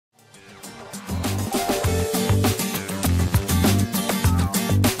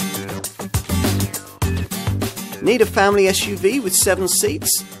Need a family SUV with 7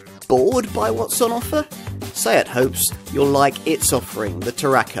 seats? Bored by what's on offer? Seat hopes you'll like its offering, the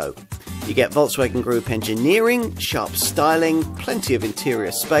Tarraco. You get Volkswagen Group engineering, sharp styling, plenty of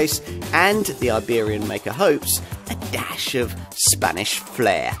interior space, and the Iberian maker hopes a dash of Spanish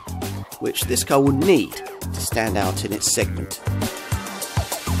flair, which this car will need to stand out in its segment.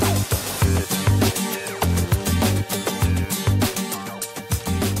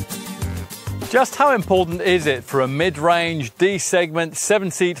 Just how important is it for a mid-range, D-segment,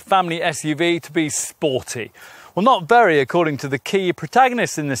 7-seat family SUV to be sporty? Well, not very, according to the key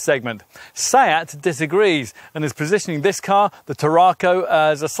protagonists in this segment. Seat disagrees and is positioning this car, the Tarraco,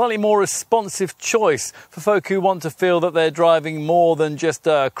 as a slightly more responsive choice for folk who want to feel that they're driving more than just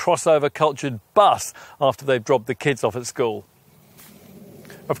a crossover-cultured bus after they've dropped the kids off at school.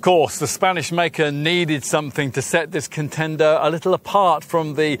 Of course, the Spanish maker needed something to set this contender a little apart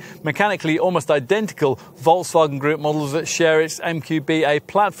from the mechanically almost identical Volkswagen Group models that share its MQB-A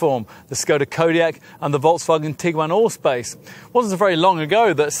platform, the Skoda Kodiaq and the Volkswagen Tiguan Allspace. It wasn't very long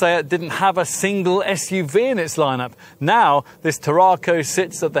ago that Seat didn't have a single SUV in its lineup. Now, this Tarraco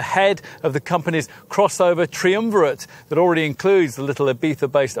sits at the head of the company's crossover triumvirate that already includes the little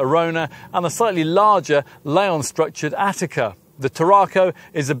Ibiza-based Arona and the slightly larger Leon-structured Ateca. The Tarraco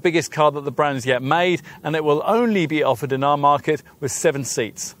is the biggest car that the brand's yet made, and it will only be offered in our market with 7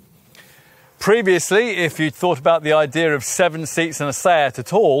 seats. Previously, if you'd thought about the idea of 7 seats in a Seat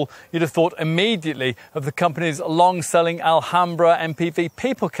at all, you'd have thought immediately of the company's long-selling Alhambra MPV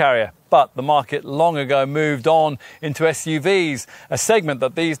people carrier. But the market long ago moved on into SUVs, a segment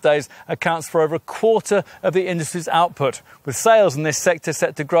that these days accounts for over a quarter of the industry's output, with sales in this sector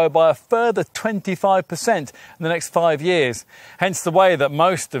set to grow by a further 25% in the next 5 years. Hence the way that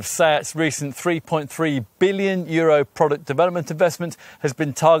most of Seat's recent €3.3 billion product development investment has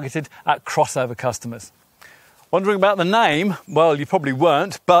been targeted at crossover customers. Wondering about the name? Well, you probably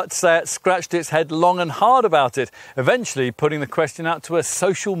weren't, but Seat scratched its head long and hard about it, eventually putting the question out to a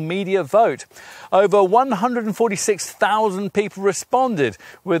social media vote. Over 146,000 people responded,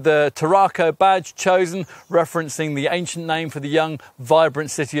 with the Tarraco badge chosen, referencing the ancient name for the young,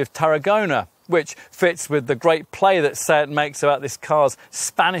 vibrant city of Tarragona, which fits with the great play that Seat makes about this car's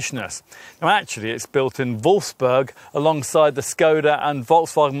Spanishness. Now, actually, it's built in Wolfsburg alongside the Skoda and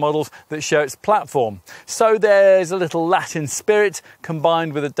Volkswagen models that share its platform. So there's a little Latin spirit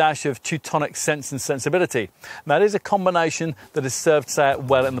combined with a dash of Teutonic sense and sensibility. And that is a combination that has served Seat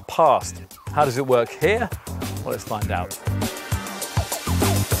well in the past. How does it work here? Well, let's find out.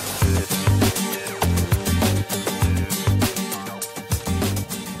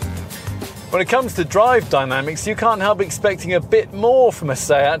 When it comes to drive dynamics, you can't help expecting a bit more from a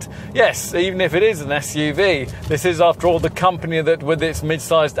Seat. Yes, even if it is an SUV. This is, after all, the company that, with its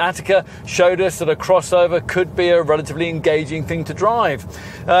mid-sized Ateca, showed us that a crossover could be a relatively engaging thing to drive.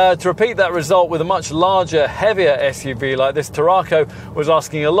 To repeat that result with a much larger, heavier SUV like this Tarraco was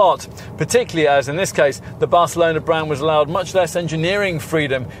asking a lot, particularly as, in this case, the Barcelona brand was allowed much less engineering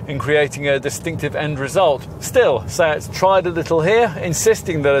freedom in creating a distinctive end result. Still, Seat's tried a little here,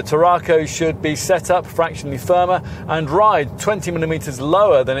 insisting that a Tarraco should be set up fractionally firmer and ride 20mm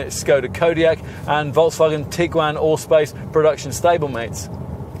lower than its Skoda Kodiaq and Volkswagen Tiguan Allspace production stablemates.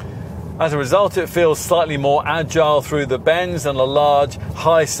 As a result, it feels slightly more agile through the bends than a large,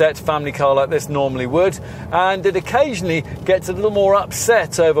 high-set family car like this normally would, and it occasionally gets a little more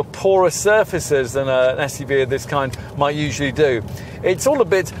upset over porous surfaces than an SUV of this kind might usually do. It's all a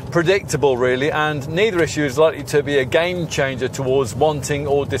bit predictable, really, and neither issue is likely to be a game changer towards wanting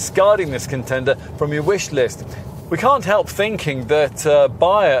or discarding this contender from your wish list. We can't help thinking that a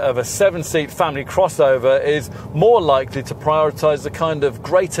buyer of a 7-seat family crossover is more likely to prioritise the kind of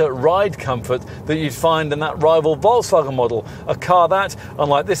greater ride comfort that you'd find in that rival Volkswagen model, a car that,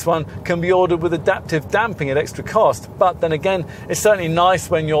 unlike this one, can be ordered with adaptive damping at extra cost. But then again, it's certainly nice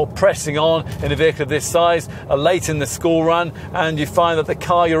when you're pressing on in a vehicle of this size, late in the school run, and you find that the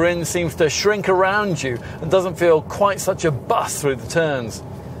car you're in seems to shrink around you and doesn't feel quite such a bus through the turns.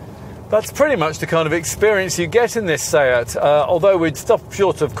 That's pretty much the kind of experience you get in this Seat. Although we'd stop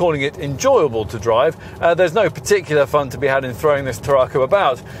short of calling it enjoyable to drive, there's no particular fun to be had in throwing this Tarraco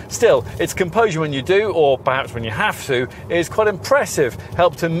about. Still, its composure when you do, or perhaps when you have to, is quite impressive,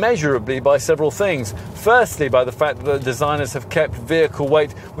 helped immeasurably by several things. Firstly, by the fact that the designers have kept vehicle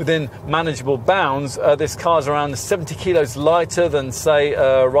weight within manageable bounds. This car's around 70 kilos lighter than, say,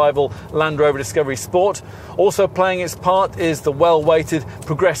 a rival Land Rover Discovery Sport. Also playing its part is the well-weighted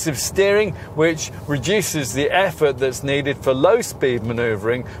progressive steering steering, which reduces the effort that's needed for low-speed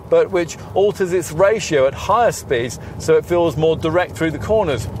manoeuvring, but which alters its ratio at higher speeds so it feels more direct through the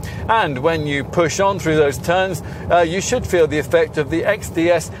corners. And when you push on through those turns, you should feel the effect of the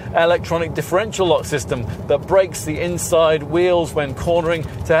XDS electronic differential lock system that brakes the inside wheels when cornering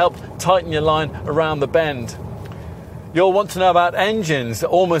to help tighten your line around the bend. You'll want to know about engines.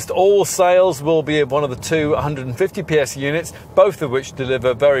 Almost all sales will be of one of the two 150 PS units, both of which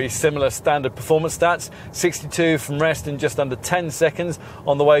deliver very similar standard performance stats, 62 from rest in just under 10 seconds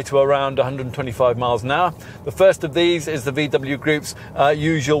on the way to around 125 miles an hour. The first of these is the VW Group's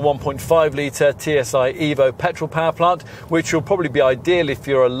usual 1.5 litre TSI Evo petrol power plant, which will probably be ideal if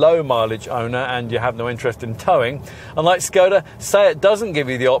you're a low mileage owner and you have no interest in towing. Unlike Skoda, Seat doesn't give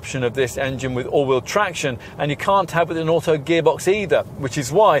you the option of this engine with all-wheel traction, and you can't have it an auto gearbox either, which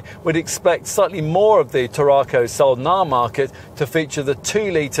is why we'd expect slightly more of the Tarraco sold in our market to feature the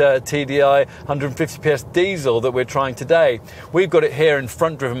 2 litre TDI 150 PS diesel that we're trying today. We've got it here in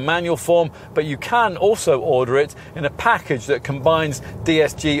front-driven manual form, but you can also order it in a package that combines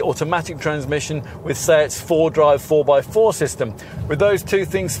DSG automatic transmission with Seat's 4-drive 4x4 system. With those two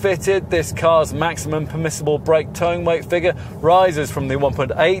things fitted, this car's maximum permissible brake towing weight figure rises from the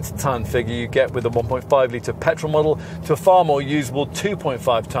 1.8 tonne figure you get with the 1.5 litre petrol model to a far more usable 2.5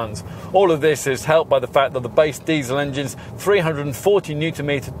 tonnes. All of this is helped by the fact that the base diesel engine's 340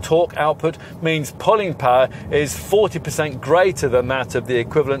 Nm torque output means pulling power is 40% greater than that of the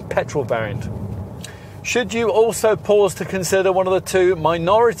equivalent petrol variant. Should you also pause to consider one of the two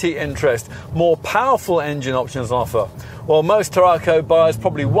minority interest, more powerful engine options on offer? Well, most Tarraco buyers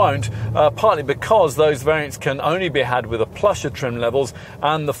probably won't, partly because those variants can only be had with a plusher trim levels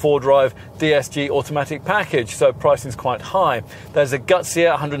and the 4-drive DSG automatic package, so pricing is quite high. There's a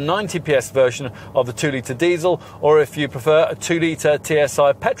gutsier 190 PS version of the 2 litre diesel, or if you prefer, a 2 litre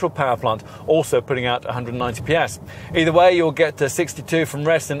TSI petrol power plant, also putting out 190 PS. Either way, you'll get to 62 from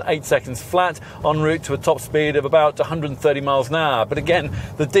rest in 8 seconds flat, en route to a top speed of about 130 miles an hour. But again,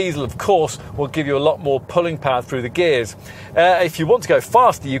 the diesel, of course, will give you a lot more pulling power through the gears. If you want to go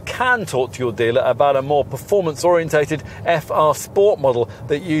faster, you can talk to your dealer about a more performance-orientated FR Sport model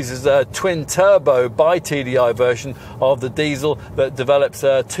that uses a twin-turbo bi-TDI version of the diesel that develops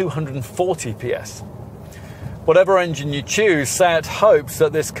 240 PS. Whatever engine you choose, Seat hopes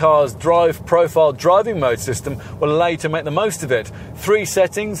that this car's drive profile driving mode system will allow you to make the most of it. 3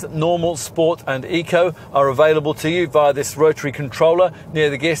 settings, normal, sport and eco, are available to you via this rotary controller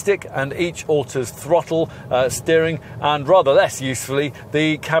near the gear stick, and each alters throttle, steering and, rather less usefully,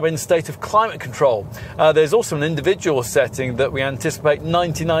 the cabin state of climate control. There's also an individual setting that we anticipate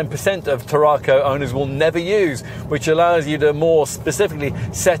 99% of Tarraco owners will never use, which allows you to more specifically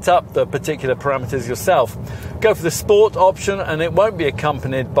set up the particular parameters yourself. Go for the sport option and it won't be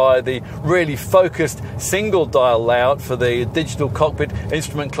accompanied by the really focused single dial layout for the digital cockpit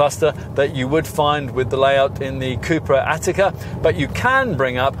instrument cluster that you would find with the layout in the Cupra Ateca, but you can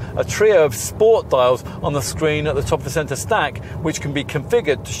bring up a trio of sport dials on the screen at the top of the center stack, which can be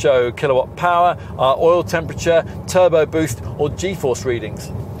configured to show kilowatt power, oil temperature, turbo boost or G-force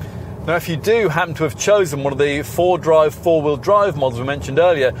readings. Now, if you do happen to have chosen one of the 4-drive, 4-wheel drive models we mentioned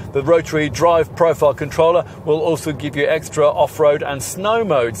earlier, the rotary drive profile controller will also give you extra off-road and snow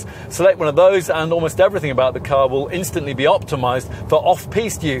modes. Select one of those and almost everything about the car will instantly be optimized for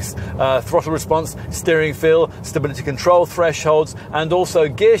off-piste use. Throttle response, steering feel, stability control thresholds, and also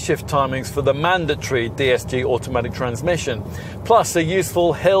gear shift timings for the mandatory DSG automatic transmission. Plus, a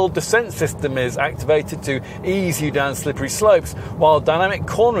useful hill descent system is activated to ease you down slippery slopes, while dynamic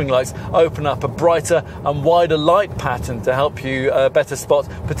cornering lights open up a brighter and wider light pattern to help you better spot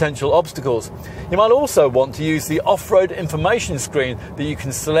potential obstacles. You might also want to use the off-road information screen that you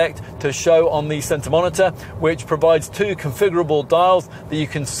can select to show on the center monitor, which provides 2 configurable dials that you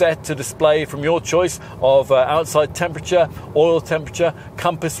can set to display from your choice of outside temperature, oil temperature,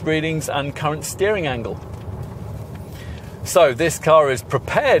 compass readings and current steering angle. So this car is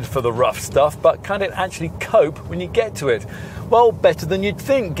prepared for the rough stuff, but can it actually cope when you get to it? Well, better than you'd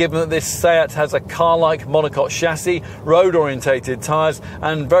think, given that this Seat has a car-like monocoque chassis, road-orientated tyres,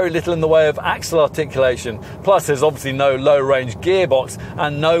 and very little in the way of axle articulation. Plus, there's obviously no low-range gearbox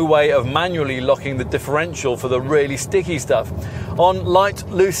and no way of manually locking the differential for the really sticky stuff. On light,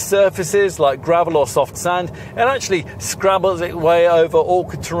 loose surfaces like gravel or soft sand, it actually scrabbles its way over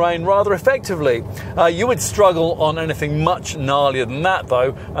awkward terrain rather effectively. You would struggle on anything much gnarlier than that,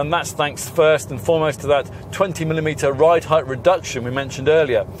 though, and that's thanks first and foremost to that 20mm ride height reduction we mentioned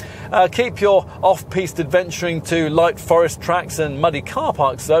earlier. Keep your off-piste adventuring to light forest tracks and muddy car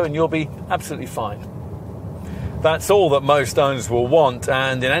parks, though, and you'll be absolutely fine. That's all that most owners will want,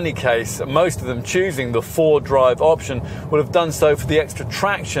 and in any case, most of them choosing the 4-drive option will have done so for the extra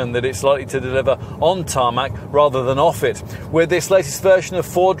traction that it's likely to deliver on tarmac rather than off it. With this latest version of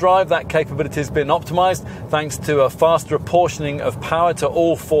 4-drive, that capability has been optimised thanks to a faster apportioning of power to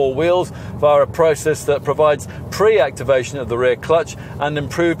all 4 wheels via a process that provides pre-activation of the rear clutch and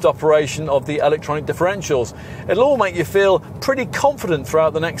improved operation of the electronic differentials. It'll all make you feel pretty confident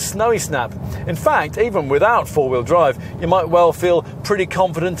throughout the next snowy snap. In fact, even without 4-wheel drive, you might well feel pretty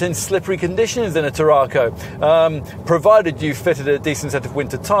confident in slippery conditions in a Tarraco, provided you fitted a decent set of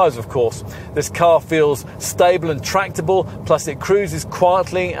winter tyres, of course. This car feels stable and tractable, plus it cruises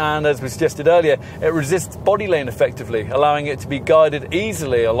quietly, and as we suggested earlier, it resists body lane effectively, allowing it to be guided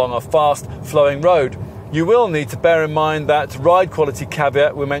easily along a fast flowing road. You will need to bear in mind that ride quality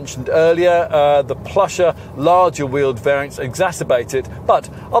caveat we mentioned earlier. The plusher, larger wheeled variants exacerbate it, but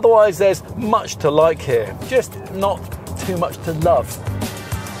otherwise there's much to like here, just not too much to love.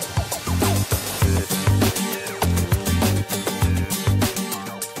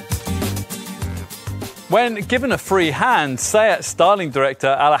 When given a free hand, SEAT styling director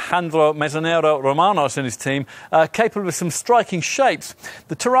Alejandro Mezzanero Romanos and his team are capable of some striking shapes.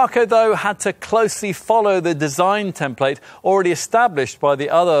 The Tarraco, though, had to closely follow the design template already established by the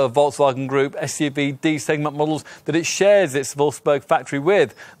other Volkswagen Group SUV D-segment models that it shares its Wolfsburg factory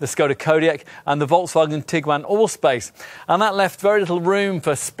with, the Skoda Kodiaq and the Volkswagen Tiguan Allspace. And that left very little room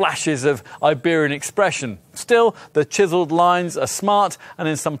for splashes of Iberian expression. Still, the chiselled lines are smart and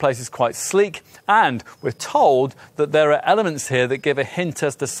in some places quite sleek, and we're told that there are elements here that give a hint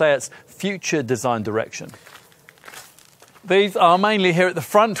as to SEAT's future design direction. These are mainly here at the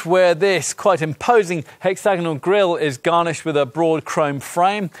front, where this quite imposing hexagonal grille is garnished with a broad chrome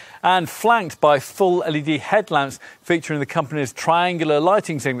frame and flanked by full LED headlamps featuring the company's triangular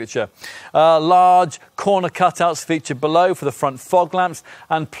lighting signature. Large corner cutouts feature below for the front fog lamps,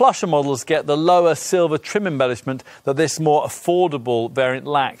 and plusher models get the lower silver trim embellishment that this more affordable variant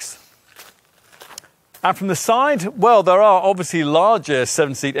lacks. And from the side, well, there are obviously larger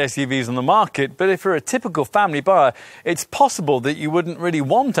 7-seat SUVs on the market, but if you're a typical family buyer, it's possible that you wouldn't really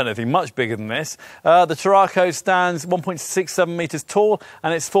want anything much bigger than this. The Tarraco stands 1.67 metres tall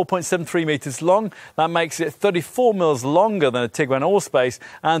and it's 4.73 metres long. That makes it 34 mils longer than a Tiguan Allspace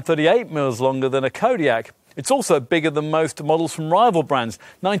and 38 mils longer than a Kodiaq. It's also bigger than most models from rival brands,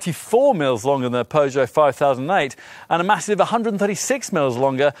 94 mils longer than a Peugeot 5008 and a massive 136 mils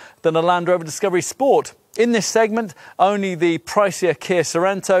longer than a Land Rover Discovery Sport. In this segment, only the pricier Kia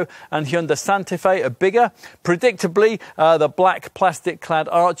Sorento and Hyundai Santa Fe are bigger. Predictably, the black plastic-clad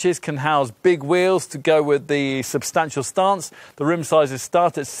arches can house big wheels to go with the substantial stance. The rim sizes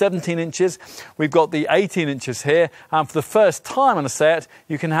start at 17 inches. We've got the 18 inches here, and for the first time on a SEAT,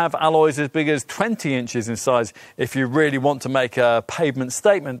 you can have alloys as big as 20 inches in size if you really want to make a pavement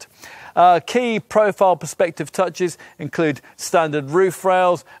statement. Key profile perspective touches include standard roof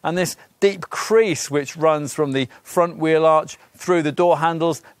rails and this deep crease which runs from the front wheel arch through the door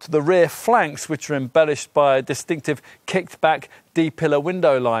handles to the rear flanks, which are embellished by a distinctive kicked back D-pillar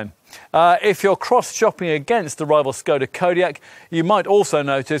window line. If you're cross-shopping against the rival Skoda Kodiaq, you might also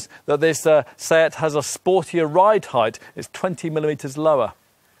notice that this SEAT has a sportier ride height. It's 20 millimetres lower.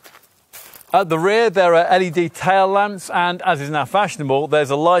 At the rear, there are LED tail lamps, and as is now fashionable, there's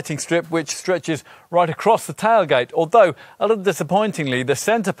a lighting strip which stretches right across the tailgate, although, a little disappointingly, the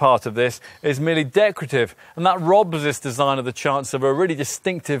centre part of this is merely decorative, and that robs this design of the chance of a really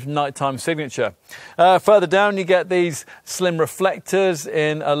distinctive nighttime signature. Further down, you get these slim reflectors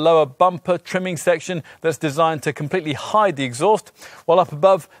in a lower bumper trimming section that's designed to completely hide the exhaust, while up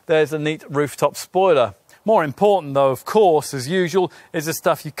above, there's a neat rooftop spoiler. More important, though, of course, as usual, is the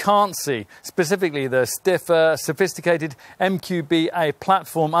stuff you can't see, specifically the stiffer, sophisticated MQB-A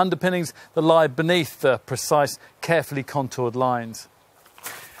platform underpinnings that lie beneath the precise, carefully contoured lines.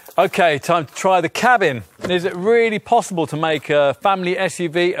 OK, time to try the cabin. Is it really possible to make a family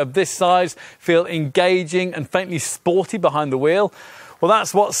SUV of this size feel engaging and faintly sporty behind the wheel? Well,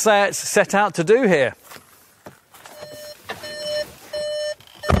 that's what SEAT's set out to do here.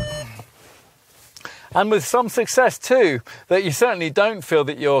 And with some success too, that you certainly don't feel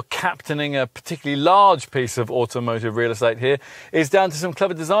that you're captaining a particularly large piece of automotive real estate here, is down to some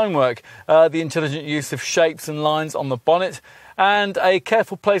clever design work, the intelligent use of shapes and lines on the bonnet, and a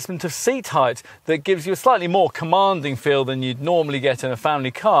careful placement of seat height that gives you a slightly more commanding feel than you'd normally get in a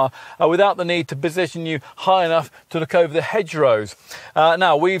family car without the need to position you high enough to look over the hedgerows.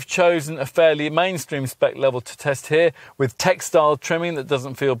 Now, we've chosen a fairly mainstream spec level to test here with textile trimming that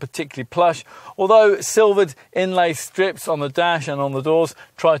doesn't feel particularly plush, although silvered inlay strips on the dash and on the doors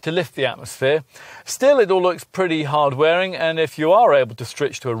try to lift the atmosphere. Still, it all looks pretty hard wearing, and if you are able to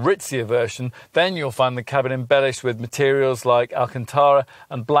switch to a ritzier version, then you'll find the cabin embellished with materials like Alcantara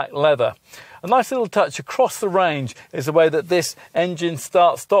and black leather. A nice little touch across the range is the way that this engine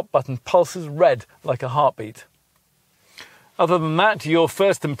start-stop button pulses red like a heartbeat. Other than that, your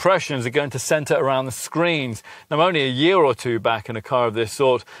first impressions are going to centre around the screens. Now, only a year or two back in a car of this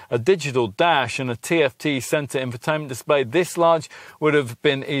sort, a digital dash and a TFT centre infotainment display this large would have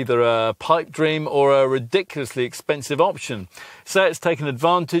been either a pipe dream or a ridiculously expensive option. So it's taken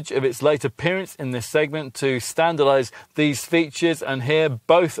advantage of its late appearance in this segment to standardise these features, and here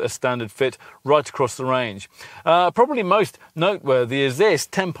both are standard fit right across the range. Probably most noteworthy is this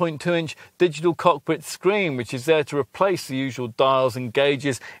 10.2-inch digital cockpit screen, which is there to replace the usual dials and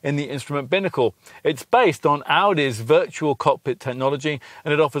gauges in the instrument binnacle. It's based on Audi's virtual cockpit technology,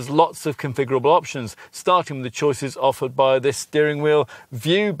 and it offers lots of configurable options, starting with the choices offered by this steering wheel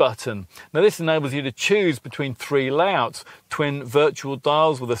view button. Now, this enables you to choose between three layouts: twin virtual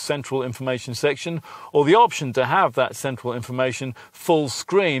dials with a central information section, or the option to have that central information full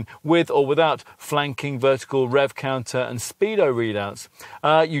screen with or without flanking vertical rev counter and speedo readouts.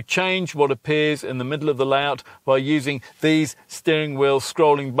 You change what appears in the middle of the layout by using these steering wheel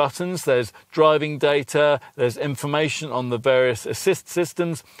scrolling buttons. There's driving data, there's information on the various assist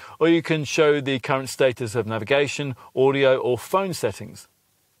systems, or you can show the current status of navigation, audio or phone settings.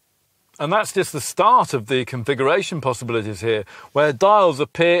 And that's just the start of the configuration possibilities here. Where dials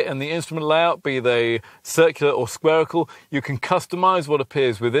appear in the instrument layout, be they circular or spherical, you can customize what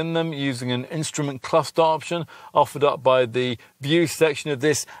appears within them using an instrument cluster option offered up by the view section of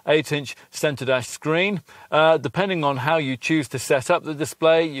this 8-inch center dash screen. Depending on how you choose to set up the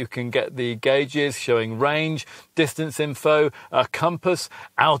display, you can get the gauges showing range, distance info, compass,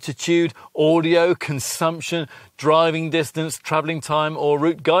 altitude, audio, consumption, driving distance, travelling time or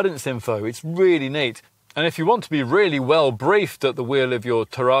route guidance info. It's really neat. And if you want to be really well briefed at the wheel of your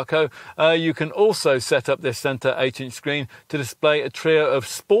Tarraco, you can also set up this centre 8-inch screen to display a trio of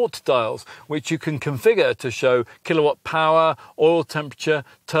sport dials, which you can configure to show kilowatt power, oil temperature,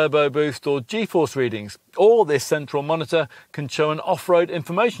 turbo boost or G-force readings. Or this central monitor can show an off-road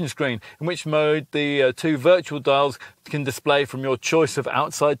information screen, in which mode the two virtual dials can display from your choice of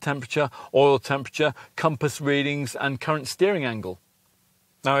outside temperature, oil temperature, compass readings and current steering angle.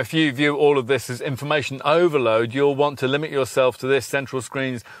 Now, if you view all of this as information overload, you'll want to limit yourself to this central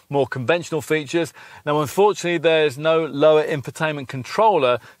screen's more conventional features. Now, unfortunately, there's no lower infotainment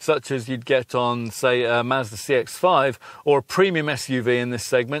controller, such as you'd get on, say, a Mazda CX-5 or a premium SUV in this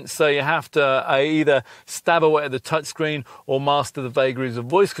segment, so you have to either stab away at the touchscreen or master the vagaries of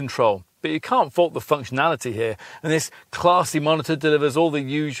voice control. But you can't fault the functionality here, and this classy monitor delivers all the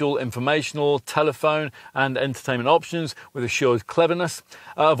usual informational, telephone and entertainment options with assured cleverness.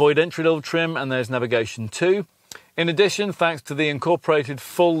 Avoid entry-level trim, and there's navigation too. In addition, thanks to the incorporated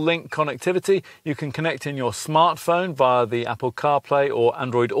full-link connectivity, you can connect in your smartphone via the Apple CarPlay or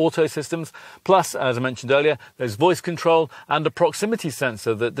Android Auto systems. Plus, as I mentioned earlier, there's voice control and a proximity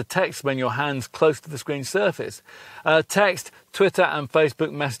sensor that detects when your hand's close to the screen surface. Text, Twitter and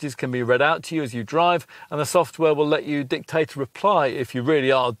Facebook messages can be read out to you as you drive, and the software will let you dictate a reply if you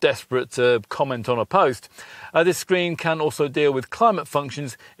really are desperate to comment on a post. This screen can also deal with climate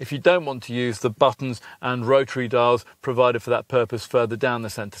functions if you don't want to use the buttons and rotary dials provided for that purpose further down the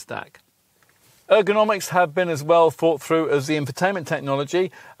centre stack. Ergonomics have been as well thought through as the infotainment technology.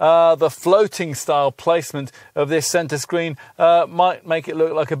 The floating style placement of this centre screen might make it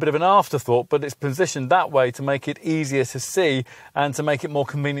look like a bit of an afterthought, but it's positioned that way to make it easier to see and to make it more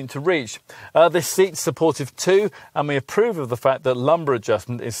convenient to reach. This seat's supportive too, and we approve of the fact that lumbar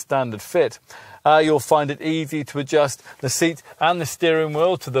adjustment is standard fit. You'll find it easy to adjust the seat and the steering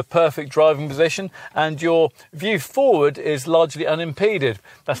wheel to the perfect driving position, and your view forward is largely unimpeded.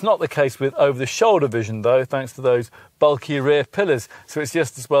 That's not the case with over-the-shoulder vision though, thanks to those bulky rear pillars, so it's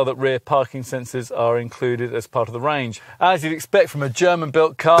just as well that rear parking sensors are included as part of the range. As you'd expect from a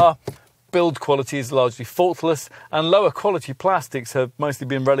German-built car, build quality is largely faultless, and lower quality plastics have mostly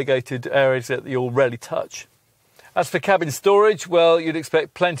been relegated to areas that you'll rarely touch. As for cabin storage, well, you'd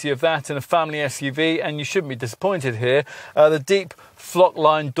expect plenty of that in a family SUV, and you shouldn't be disappointed here. The deep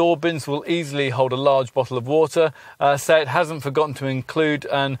flock-lined door bins will easily hold a large bottle of water. Seat hasn't forgotten to include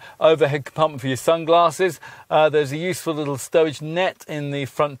an overhead compartment for your sunglasses. There's a useful little stowage net in the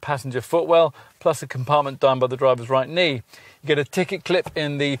front passenger footwell, plus a compartment down by the driver's right knee. You get a ticket clip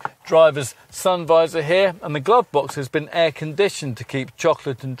in the driver's sun visor here, and the glove box has been air conditioned to keep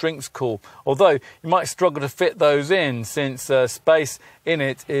chocolate and drinks cool, although you might struggle to fit those in since space in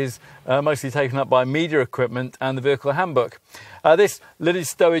it is mostly taken up by media equipment and the vehicle handbook. This lidded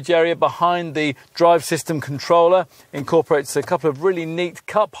stowage area behind the drive system controller incorporates a couple of really neat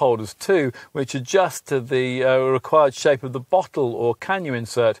cup holders too, which adjust to the required shape of the bottle or can you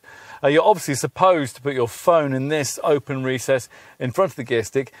insert. You're obviously supposed to put your phone in this open recess in front of the gear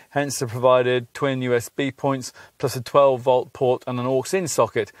stick, hence the provided twin USB points plus a 12-volt port and an aux-in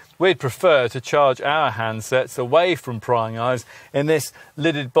socket. We'd prefer to charge our handsets away from prying eyes in this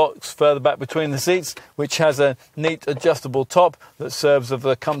lidded box further back between the seats, which has a neat adjustable top that serves as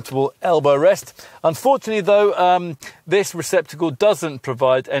a comfortable elbow rest. Unfortunately though, this receptacle doesn't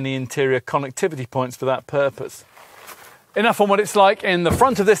provide any interior connectivity points for that purpose. Enough on what it's like in the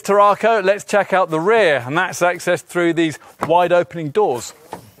front of this Tarraco, let's check out the rear, and that's accessed through these wide opening doors.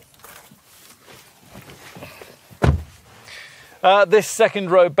 This second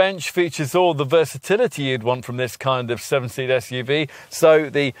row bench features all the versatility you'd want from this kind of 7-seat SUV. So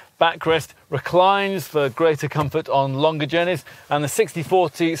the backrest reclines for greater comfort on longer journeys, and the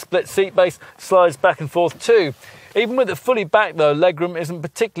 60/40 split seat base slides back and forth too. Even with it fully back though, legroom isn't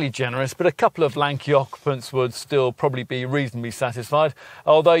particularly generous, but a couple of lanky occupants would still probably be reasonably satisfied,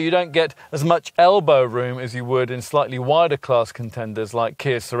 although you don't get as much elbow room as you would in slightly wider class contenders like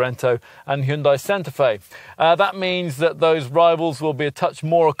Kia Sorento and Hyundai Santa Fe. That means that those rivals will be a touch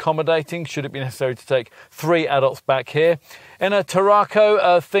more accommodating should it be necessary to take 3 adults back here. In a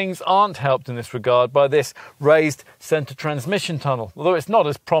Tarraco, things aren't helped in this regard by this raised centre transmission tunnel, although it's not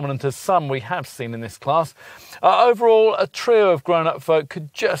as prominent as some we have seen in this class. Overall, a trio of grown-up folk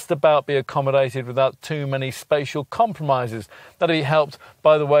could just about be accommodated without too many spatial compromises. That'll be helped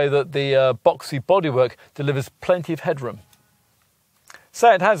by the way that the boxy bodywork delivers plenty of headroom.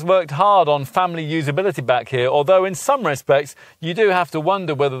 Seat has worked hard on family usability back here, although in some respects you do have to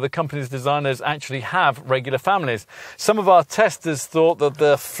wonder whether the company's designers actually have regular families. Some of our testers thought that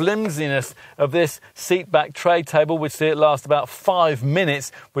the flimsiness of this seat-back tray table would see it last about 5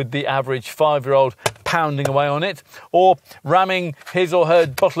 minutes with the average 5-year-old pounding away on it, or ramming his or her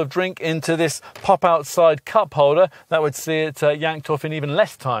bottle of drink into this pop-outside cup holder that would see it yanked off in even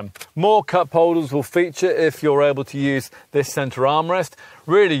less time. More cup holders will feature if you're able to use this centre armrest.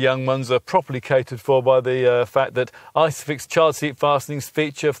 Really young ones are properly catered for by the fact that ISOFIX child seat fastenings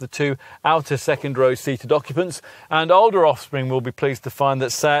feature for the 2 outer second row seated occupants, and older offspring will be pleased to find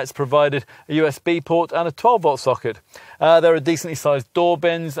that Seat's provided a USB port and a 12-volt socket. There are decently sized door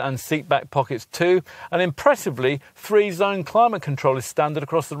bins and seat back pockets too, and impressively 3-zone climate control is standard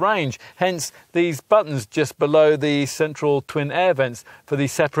across the range, hence these buttons just below the central twin air vents for the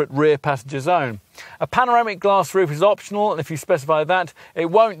separate rear passenger zone. A panoramic glass roof is optional, and if you specify that, it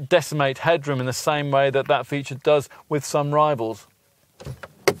won't decimate headroom in the same way that that feature does with some rivals.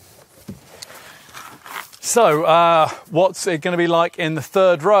 So, what's it going to be like in the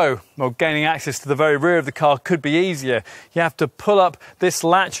third row? Well, gaining access to the very rear of the car could be easier. You have to pull up this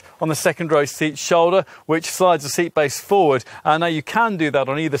latch on the second row seat shoulder, which slides the seat base forward. Now you can do that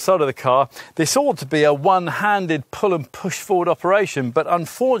on either side of the car. This ought to be a one-handed pull and push forward operation, but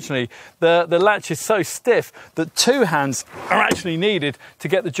unfortunately the latch is so stiff that 2 hands are actually needed to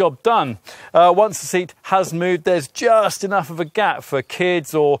get the job done. Once the seat has moved, there's just enough of a gap for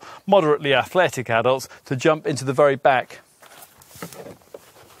kids or moderately athletic adults to jump into the very back.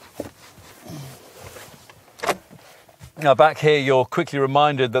 Now back here you're quickly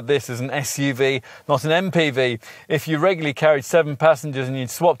reminded that this is an SUV, not an MPV. If you regularly carried 7 passengers and you'd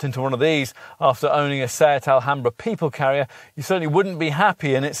swapped into one of these after owning a Seat Alhambra people carrier, you certainly wouldn't be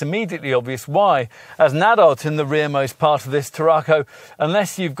happy, and it's immediately obvious why. As an adult in the rearmost part of this Tarraco,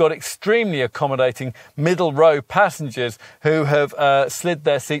 unless you've got extremely accommodating middle row passengers who have slid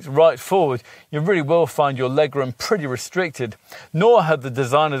their seats right forward, you really will find your legroom pretty restricted. Nor have the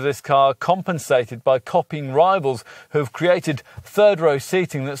designers of this car compensated by copying rivals who've created third row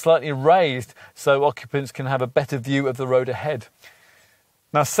seating that's slightly raised so occupants can have a better view of the road ahead.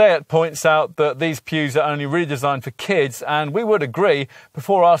 Now, Seat points out that these pews are only really designed for kids, and we would agree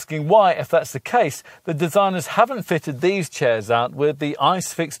before asking why, if that's the case, the designers haven't fitted these chairs out with the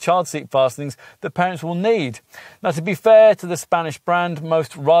ISOFIX child seat fastenings that parents will need. Now, to be fair to the Spanish brand,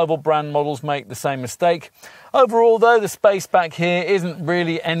 most rival brand models make the same mistake. Overall though, the space back here isn't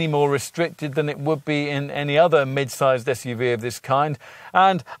really any more restricted than it would be in any other mid-sized SUV of this kind,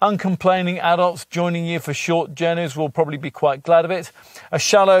 and uncomplaining adults joining you for short journeys will probably be quite glad of it. A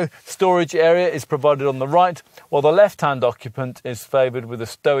shallow storage area is provided on the right, while the left-hand occupant is favoured with a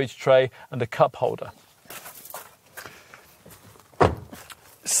stowage tray and a cup holder.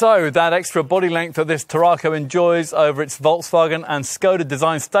 So that extra body length that this Tarraco enjoys over its Volkswagen and Skoda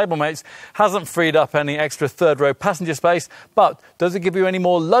design stablemates hasn't freed up any extra third row passenger space, but does it give you any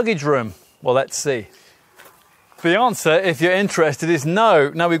more luggage room? Well, let's see. The answer, if you're interested, is no.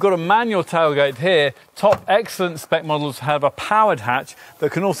 Now, we've got a manual tailgate here. Top excellent spec models have a powered hatch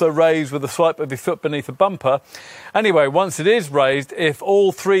that can also raise with a swipe of your foot beneath the bumper. Anyway, once it is raised, if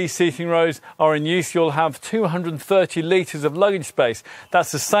all 3 seating rows are in use, you'll have 230 litres of luggage space.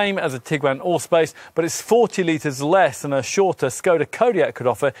 That's the same as a Tiguan Allspace, but it's 40 litres less than a shorter Skoda Kodiaq could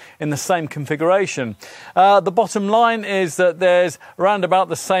offer in the same configuration. The bottom line is that there's around about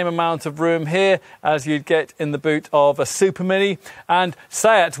the same amount of room here as you'd get in the boot of a Super Mini, and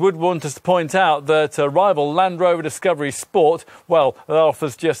SEAT would want us to point out that a rival Land Rover Discovery Sport, well, that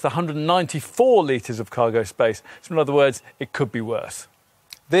offers just 194 litres of cargo space. So in other words, it could be worse.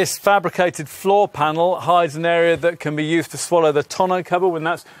 This fabricated floor panel hides an area that can be used to swallow the tonneau cover when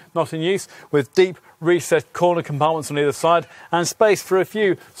that's not in use, with deep recessed corner compartments on either side and space for a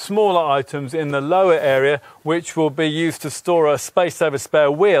few smaller items in the lower area, which will be used to store a space-saver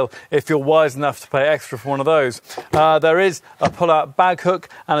spare wheel if you're wise enough to pay extra for one of those. There is a pull-out bag hook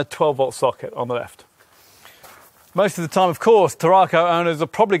and a 12-volt socket on the left. Most of the time, of course, Tarraco owners are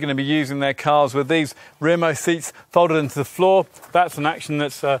probably going to be using their cars with these rearmost seats folded into the floor. That's an action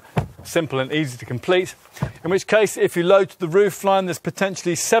that's simple and easy to complete. In which case, if you load to the roofline, there's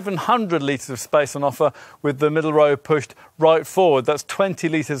potentially 700 litres of space on offer with the middle row pushed right forward. That's 20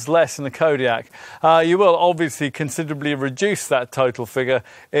 litres less than the Kodiaq. You will obviously considerably reduce that total figure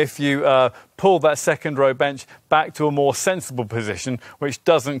if you pull that second row bench back to a more sensible position, which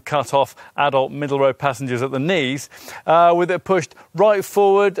doesn't cut off adult middle row passengers at the knees. With it pushed right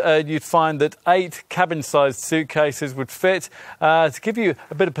forward, you'd find that 8 cabin-sized suitcases would fit. To give you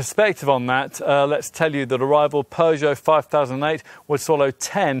a bit of perspective on that, let's tell you that a rival Peugeot 5008 would swallow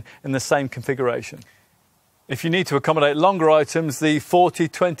 10 in the same configuration. If you need to accommodate longer items, the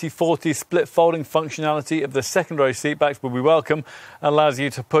 40-20-40 split folding functionality of the second row seatbacks will be welcome. It allows you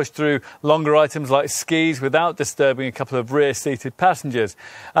to push through longer items like skis without disturbing a couple of rear-seated passengers.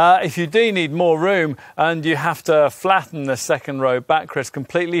 If you do need more room and you have to flatten the second row backrest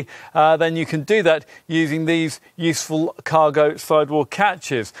completely, then you can do that using these useful cargo sidewall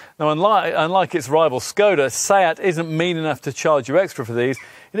catches. Now, unlike its rival Skoda, SEAT isn't mean enough to charge you extra for these.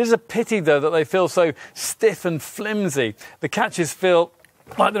 It is a pity, though, that they feel so stiff and flimsy. The catches feel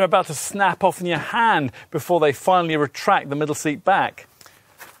like they're about to snap off in your hand before they finally retract the middle seat back.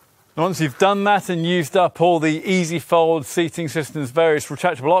 Once you've done that and used up all the easy fold seating system's various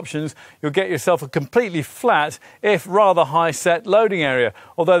retractable options, you'll get yourself a completely flat, if rather high-set loading area,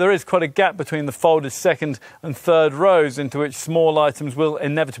 although there is quite a gap between the folded second and third rows into which small items will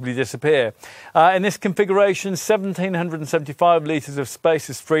inevitably disappear. In this configuration, 1,775 litres of space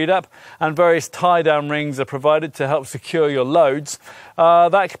is freed up and various tie-down rings are provided to help secure your loads.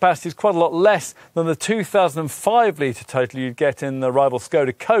 That capacity is quite a lot less than the 2,005 litre total you'd get in the rival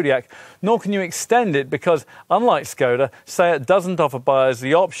Skoda Kodiaq, nor can you extend it because, unlike Skoda, SEAT doesn't offer buyers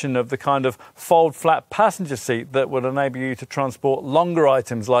the option of the kind of fold-flat passenger seat that would enable you to transport longer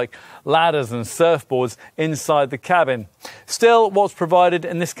items like ladders and surfboards inside the cabin. Still, what's provided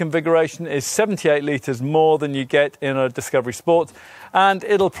in this configuration is 78 litres more than you get in a Discovery Sport, and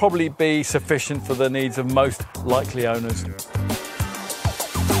it'll probably be sufficient for the needs of most likely owners.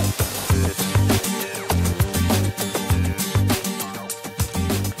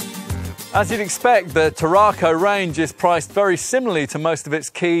 As you'd expect, the Tarraco range is priced very similarly to most of its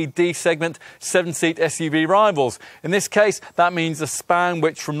key D-segment 7-seat SUV rivals. In this case, that means a span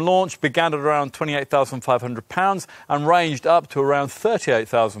which from launch began at around £28,500 and ranged up to around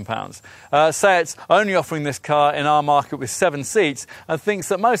 £38,000. SEAT's only offering this car in our market with 7 seats and thinks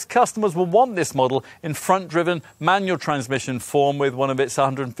that most customers will want this model in front-driven manual transmission form with one of its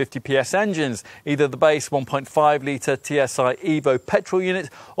 150 PS engines, either the base 1.5-litre TSI Evo petrol unit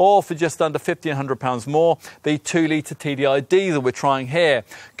or, for just under £1,500 more, the 2-litre TDI diesel we're trying here.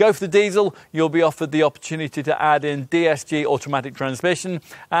 Go for the diesel, you'll be offered the opportunity to add in DSG automatic transmission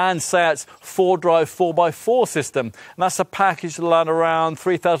and SEAT's 4-drive 4x4 system. And that's a package that'll add around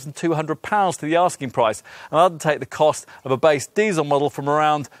 £3,200 to the asking price. And that'll take the cost of a base diesel model from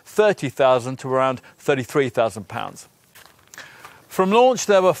around £30,000 to around £33,000. From launch,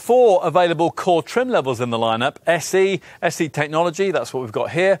 there were 4 available core trim levels in the lineup: SE, SE Technology, that's what we've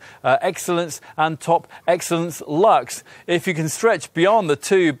got here, Excellence and Top Excellence Luxe. If you can stretch beyond the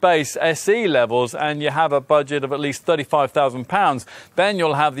 2 base SE levels and you have a budget of at least £35,000, then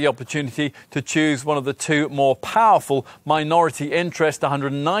you'll have the opportunity to choose one of the 2 more powerful minority interest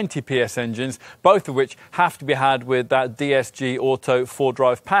 190 PS engines, both of which have to be had with that DSG Auto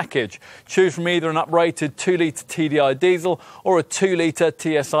 4-drive package. Choose from either an uprated 2-litre TDI diesel or a 2-litre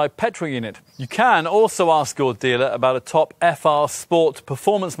TSI petrol unit. You can also ask your dealer about a top FR Sport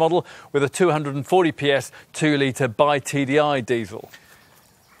performance model with a 240 PS 2-litre bi-TDI diesel.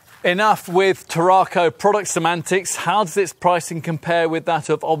 Enough with Tarraco product semantics. How does its pricing compare with that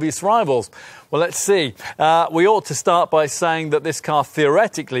of obvious rivals? Well, let's see. We ought to start by saying that this car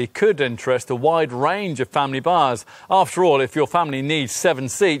theoretically could interest a wide range of family buyers. After all, if your family needs 7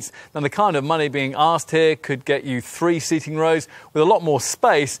 seats, then the kind of money being asked here could get you 3 seating rows with a lot more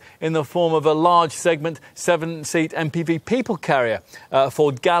space in the form of a large segment 7-seat MPV people carrier.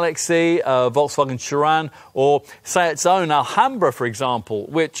 Ford Galaxy, Volkswagen Chiron, or Seat's own Alhambra, for example,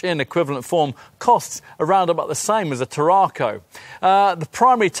 which in equivalent form costs around about the same as a Tarraco. The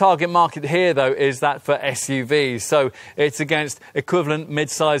primary target market here, though, is that for SUVs, so it's against equivalent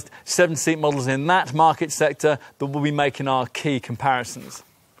mid-sized 7-seat models in that market sector that we'll be making our key comparisons.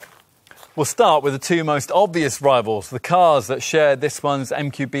 We'll start with the 2 most obvious rivals, the cars that share this one's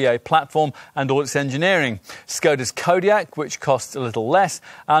MQB-A platform and all its engineering: Skoda's Kodiaq, which costs a little less,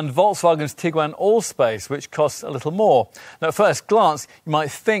 and Volkswagen's Tiguan Allspace, which costs a little more. Now, at first glance, you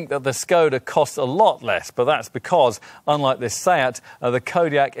might think that the Skoda costs a lot less, but that's because, unlike this Seat, the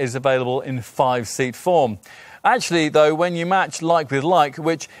Kodiaq is available in 5-seat form. Actually, though, when you match like with like,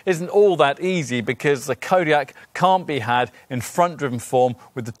 which isn't all that easy because the Kodiaq can't be had in front-driven form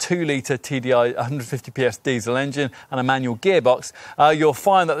with the 2-litre TDI 150 PS diesel engine and a manual gearbox, you'll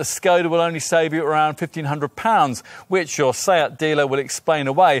find that the Skoda will only save you around £1,500, which your Seat dealer will explain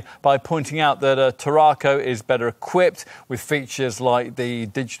away by pointing out that a Tarraco is better equipped with features like the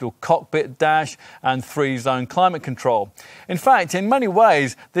digital cockpit dash and 3-zone climate control. In fact, in many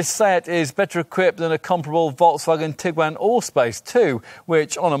ways, this Seat is better equipped than a comparable Volkswagen Tiguan Allspace too,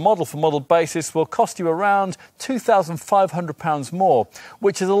 which on a model-for-model basis will cost you around £2,500 more,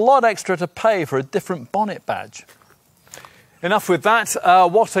 which is a lot extra to pay for a different bonnet badge. Enough with that.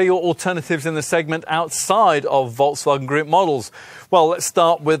 What are your alternatives in the segment outside of Volkswagen Group models? Well, let's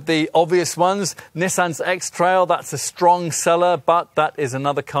start with the obvious ones. Nissan's X-Trail, that's a strong seller, but that is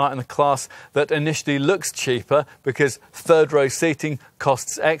another car in the class that initially looks cheaper because 3rd-row seating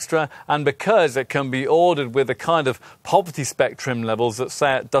costs extra and because it can be ordered with the kind of poverty spec trim levels that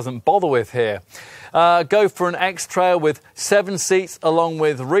Seat doesn't bother with here. Go for an X-Trail with 7 seats along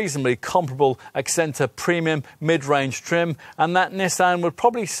with reasonably comparable Accenta premium mid-range trim, and that Nissan would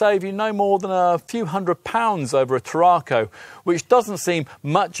probably save you no more than a few £100 over a Tarraco, which doesn't seem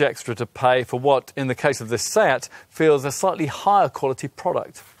much extra to pay for what, in the case of this Seat, feels a slightly higher quality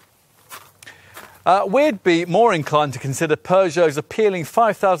product. We'd be more inclined to consider Peugeot's appealing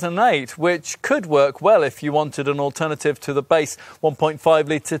 5008, which could work well if you wanted an alternative to the base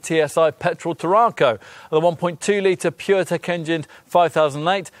 1.5-litre TSI petrol Tarraco. The 1.2-litre PureTech engined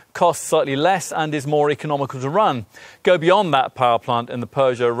 5008 costs slightly less and is more economical to run. Go beyond that power plant in the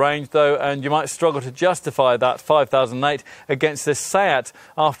Peugeot range, though, and you might struggle to justify that 5008 against this Seat.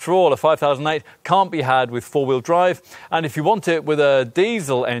 After all, a 5008 can't be had with 4-wheel drive, and if you want it with a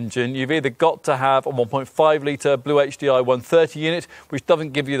diesel engine, you've either got to have a 1.5-litre Blue HDI 130 unit, which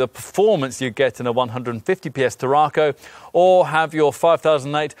doesn't give you the performance you get in a 150 PS Tarraco, or have your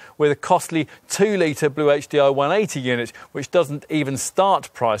 5008 with a costly 2-litre Blue HDI 180 unit, which doesn't even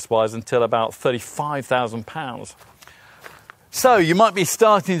start price-wise until about £35,000. So you might be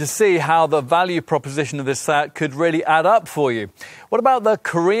starting to see how the value proposition of this Seat could really add up for you. What about the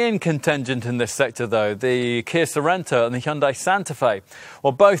Korean contingent in this sector, though, the Kia Sorento and the Hyundai Santa Fe?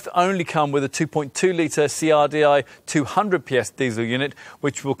 Well, both only come with a 2.2-litre CRDI 200 PS diesel unit,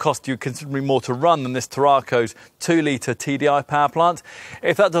 which will cost you considerably more to run than this Tarraco's 2-litre TDI power plant.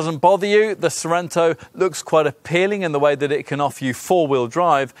 If that doesn't bother you, the Sorento looks quite appealing in the way that it can offer you 4-wheel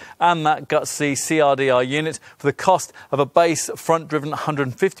drive and that gutsy CRDI unit for the cost of a base front-driven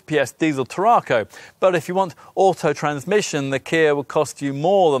 150 PS diesel Tarraco. But if you want auto transmission, the Kia will cost you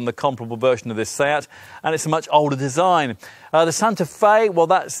more than the comparable version of this Seat, and it's a much older design. The Santa Fe, well,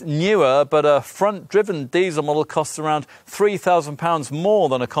 that's newer, but a front-driven diesel model costs around £3,000 more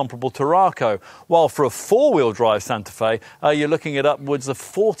than a comparable Tarraco, while for a 4-wheel drive Santa Fe, you're looking at upwards of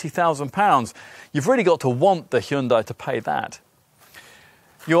 £40,000. You've really got to want the Hyundai to pay that.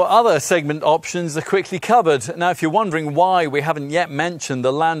 Your other segment options are quickly covered. Now, if you're wondering why we haven't yet mentioned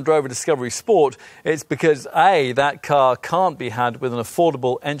the Land Rover Discovery Sport, it's because A, that car can't be had with an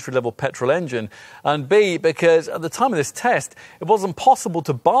affordable entry-level petrol engine, and B, because at the time of this test, it wasn't possible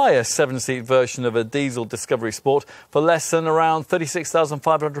to buy a 7-seat version of a diesel Discovery Sport for less than around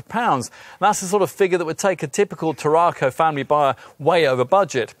 £36,500. That's the sort of figure that would take a typical Tarraco family buyer way over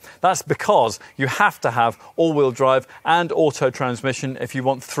budget. That's because you have to have all-wheel drive and auto transmission if you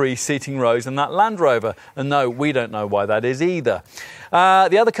want 3 seating rows in that Land Rover. And no, we don't know why that is either.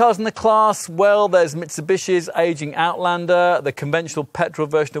 The other cars in the class, well, there's Mitsubishi's aging Outlander, the conventional petrol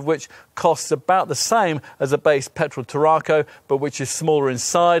version of which costs about the same as a base petrol Tarraco, but which is smaller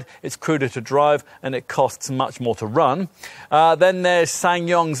inside, it's cruder to drive, and it costs much more to run. Then there's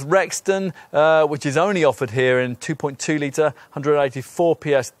SsangYong's Rexton, which is only offered here in 2.2 litre, 184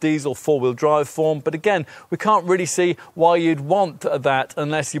 PS diesel 4-wheel drive form. But again, we can't really see why you'd want that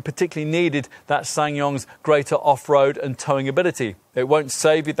unless you particularly needed that SsangYong's greater off-road and towing ability. It won't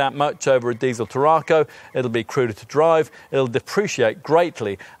save you that much over a diesel Tarraco, it'll be cruder to drive, it'll depreciate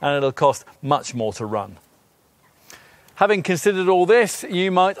greatly, and it'll cost much more to run. Having considered all this,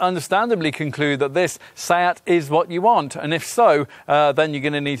 you might understandably conclude that this SEAT is what you want. And if so, then you're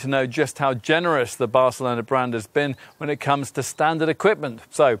going to need to know just how generous the Barcelona brand has been when it comes to standard equipment.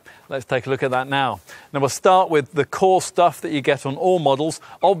 So let's take a look at that now. Now we'll start with the core stuff that you get on all models.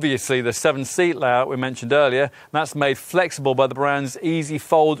 Obviously the 7-seat layout we mentioned earlier. That's made flexible by the brand's Easy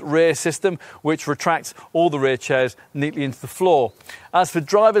Fold rear system, which retracts all the rear chairs neatly into the floor. As for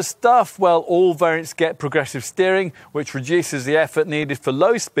driver's stuff, well, all variants get progressive steering, which reduces the effort needed for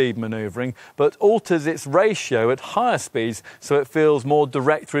low-speed manoeuvring, but alters its ratio at higher speeds so it feels more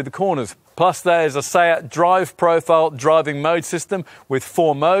direct through the corners. Plus, there's a SEAT Drive Profile driving mode system with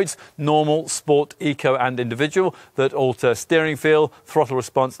 4 modes, normal, sport, eco and individual, that alter steering feel, throttle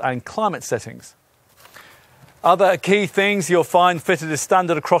response and climate settings. Other key things you'll find fitted as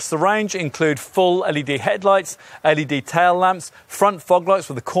standard across the range include full LED headlights, LED tail lamps, front fog lights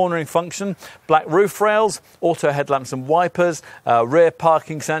with a cornering function, black roof rails, auto headlamps and wipers, rear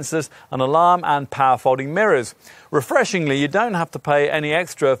parking sensors, an alarm and power folding mirrors. Refreshingly, you don't have to pay any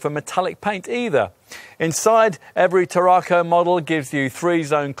extra for metallic paint either. Inside, every Tarraco model gives you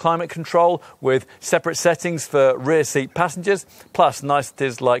 3-zone climate control with separate settings for rear seat passengers, plus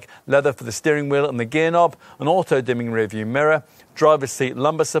niceties like leather for the steering wheel and the gear knob, an auto-dimming rear view mirror, driver's seat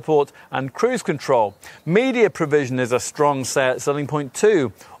lumbar support and cruise control. Media provision is a strong SEAT selling point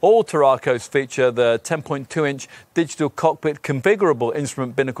too. All Tarracos feature the 10.2-inch digital cockpit configurable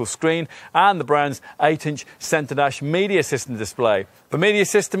instrument binnacle screen and the brand's 8-inch centre dash media system display. The media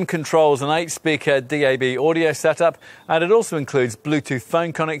system controls an 8-speaker DAB audio setup, and it also includes Bluetooth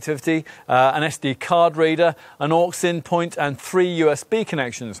phone connectivity, an SD card reader, an aux-in point and 3 USB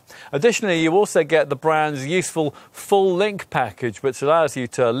connections. Additionally, you also get the brand's useful full link package, which allows you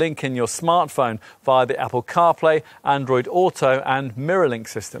to link in your smartphone via the Apple CarPlay, Android Auto and MirrorLink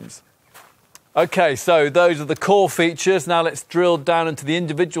systems. Okay, so those are the core features. Now let's drill down into the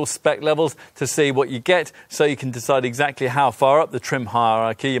individual spec levels to see what you get so you can decide exactly how far up the trim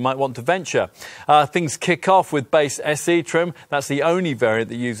hierarchy you might want to venture. Things kick off with base SE trim. That's the only variant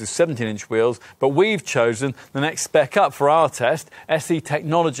that uses 17-inch wheels, but we've chosen the next spec up for our test, SE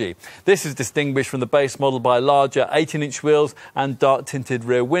Technology. This is distinguished from the base model by larger 18-inch wheels and dark-tinted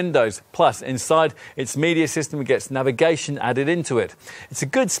rear windows. Plus, inside its media system gets navigation added into it. It's a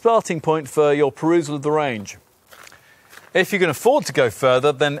good starting point for your perusal of the range. If you can afford to go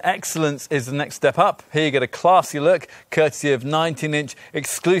further, then excellence is the next step up. Here you get a classy look, courtesy of 19-inch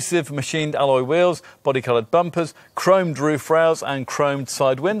exclusive machined alloy wheels, body-coloured bumpers, chromed roof rails and chromed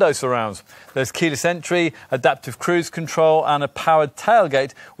side window surrounds. There's keyless entry, adaptive cruise control and a powered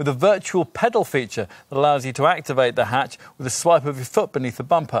tailgate with a virtual pedal feature that allows you to activate the hatch with a swipe of your foot beneath the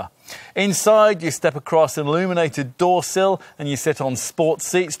bumper. Inside, you step across an illuminated door sill and you sit on sport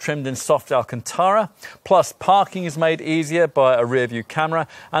seats trimmed in soft Alcantara. Plus, parking is made easier by a rear view camera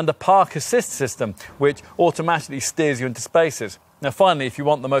and a park assist system, which automatically steers you into spaces. Now finally, if you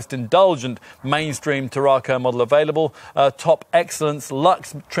want the most indulgent mainstream Tarraco model available, Top Excellence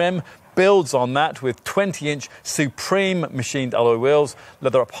Luxe trim builds on that with 20-inch supreme machined alloy wheels,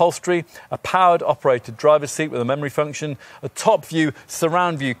 leather upholstery, a powered operated driver's seat with a memory function, a top view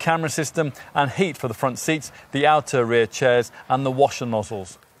surround view camera system and heat for the front seats, the outer rear chairs and the washer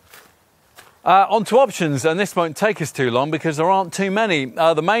nozzles. On to options, and this won't take us too long because there aren't too many.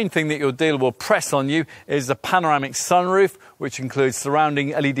 The main thing that your dealer will press on you is the panoramic sunroof, which includes surrounding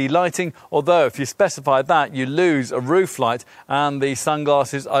LED lighting, although if you specify that, you lose a roof light and the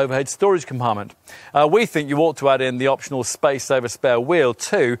sunglasses overhead storage compartment. We think you ought to add in the optional space saver spare wheel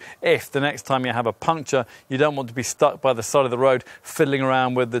too, if the next time you have a puncture, you don't want to be stuck by the side of the road fiddling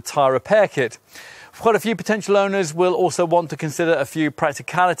around with the tyre repair kit. Quite a few potential owners will also want to consider a few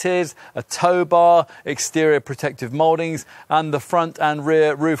practicalities, a tow bar, exterior protective mouldings, and the front and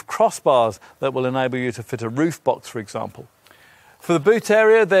rear roof crossbars that will enable you to fit a roof box, for example. For the boot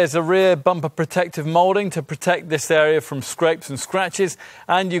area, there's a rear bumper protective moulding to protect this area from scrapes and scratches,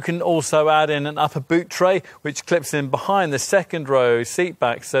 and you can also add in an upper boot tray which clips in behind the second row seat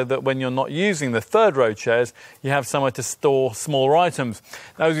back so that when you're not using the third row chairs, you have somewhere to store smaller items.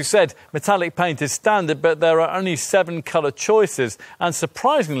 Now, as we said, metallic paint is standard, but there are only 7 colour choices, and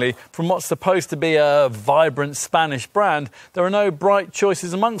surprisingly, from what's supposed to be a vibrant Spanish brand, there are no bright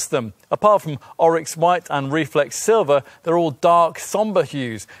choices amongst them. Apart from Oryx White and Reflex Silver, they're all dark, sombre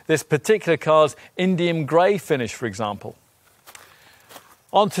hues. This particular car's indium grey finish, for example.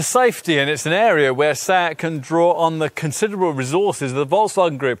 On to safety, and it's an area where SEAT can draw on the considerable resources of the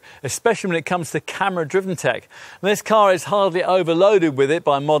Volkswagen Group, especially when it comes to camera-driven tech. And this car is hardly overloaded with it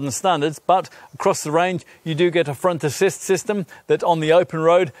by modern standards, but across the range you do get a front assist system that on the open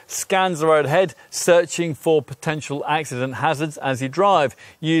road scans the road ahead, searching for potential accident hazards as you drive,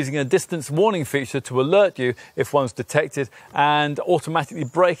 using a distance warning feature to alert you if one's detected and automatically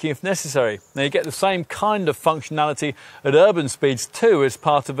braking if necessary. Now, you get the same kind of functionality at urban speeds too, as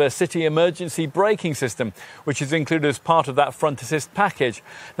part of a city emergency braking system, which is included as part of that front assist package.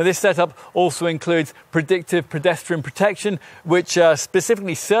 Now, this setup also includes predictive pedestrian protection, which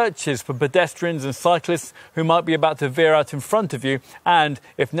specifically searches for pedestrians and cyclists who might be about to veer out in front of you and,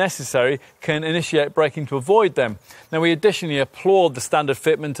 if necessary, can initiate braking to avoid them. Now, we additionally applaud the standard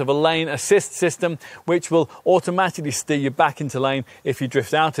fitment of a lane assist system, which will automatically steer you back into lane if you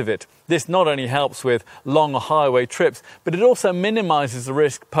drift out of it. This not only helps with long highway trips, but it also minimises the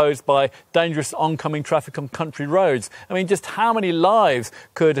risk posed by dangerous oncoming traffic on country roads. I mean, just how many lives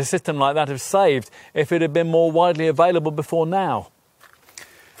could a system like that have saved if it had been more widely available before now?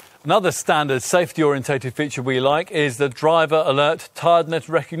 Another standard safety-orientated feature we like is the driver alert tiredness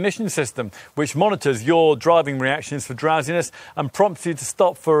recognition system, which monitors your driving reactions for drowsiness and prompts you to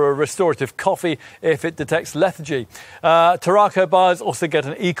stop for a restorative coffee if it detects lethargy. Tarraco buyers also get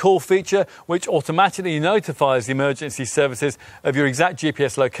an e-call feature, which automatically notifies the emergency services of your exact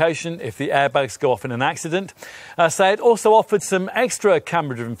GPS location if the airbags go off in an accident. SEAT also offered some extra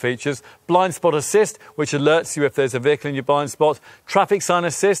camera-driven features: blind spot assist, which alerts you if there's a vehicle in your blind spot; traffic sign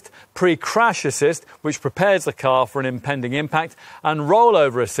assist; pre-crash assist, which prepares the car for an impending impact; and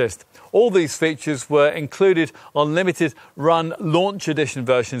rollover assist. All these features were included on limited run launch edition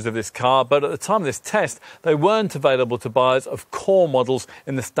versions of this car, but at the time of this test, they weren't available to buyers of core models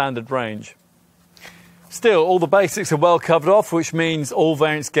in the standard range. Still, all the basics are well covered off, which means all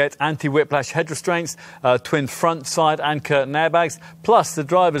variants get anti-whiplash head restraints, twin front, side and curtain airbags, plus the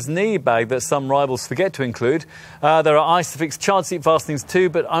driver's knee bag that some rivals forget to include. There are Isofix child seat fastenings too,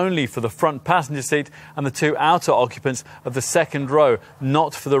 but only for the front passenger seat and the 2 outer occupants of the second row,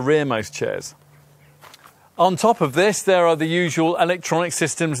 not for the rearmost chairs. On top of this, there are the usual electronic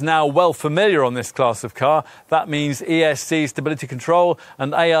systems now well familiar on this class of car. That means ESC stability control,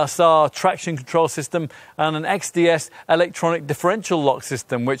 an ASR traction control system, and an XDS electronic differential lock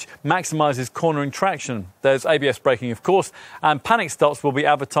system, which maximises cornering traction. There's ABS braking, of course, and panic stops will be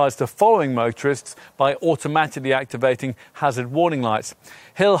advertised to following motorists by automatically activating hazard warning lights.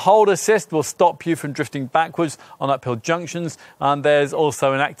 Hill hold assist will stop you from drifting backwards on uphill junctions, and there's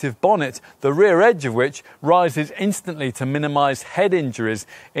also an active bonnet, the rear edge of which rises instantly to minimise head injuries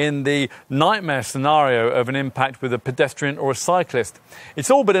in the nightmare scenario of an impact with a pedestrian or a cyclist. It's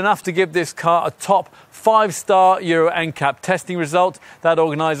all but enough to give this car a top 5-star Euro NCAP testing result. That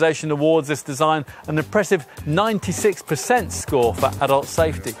organisation awards this design an impressive 96% score for adult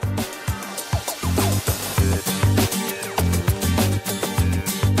safety.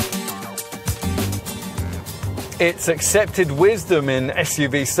 It's accepted wisdom in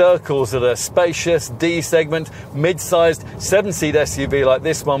SUV circles that a spacious D-segment, mid-sized 7-seat SUV like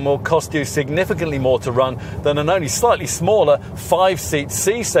this one will cost you significantly more to run than an only slightly smaller 5-seat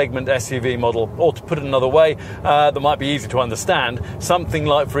C-segment SUV model. Or to put it another way, that might be easy to understand, something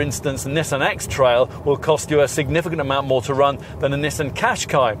like, for instance, a Nissan X-Trail will cost you a significant amount more to run than a Nissan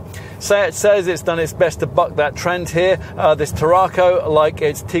Qashqai. SEAT says it's done its best to buck that trend here. This Tarraco, like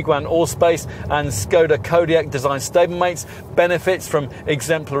its Tiguan Allspace and Skoda Kodiaq design design stablemates, benefits from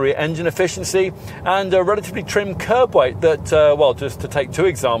exemplary engine efficiency, and a relatively trim curb weight that, well, just to take two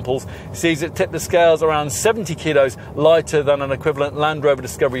examples, sees it tip the scales around 70 kilos lighter than an equivalent Land Rover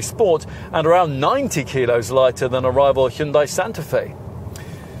Discovery Sport and around 90 kilos lighter than a rival Hyundai Santa Fe.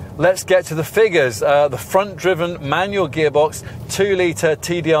 Let's get to the figures. The front-driven manual gearbox 2-litre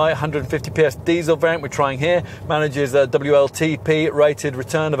TDI 150 PS diesel variant we're trying here manages a WLTP rated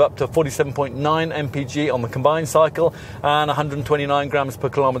return of up to 47.9 mpg on the combined cycle and 129 grams per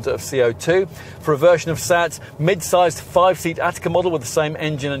kilometre of CO2. For a version of SAT's mid-sized 5-seat Ateca model with the same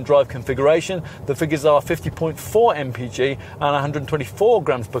engine and drive configuration, the figures are 50.4 mpg and 124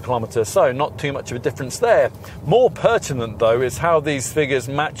 grams per kilometre, so not too much of a difference there. More pertinent, though, is how these figures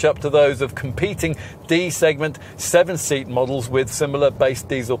match up to those of competing D-segment 7-seat models with similar base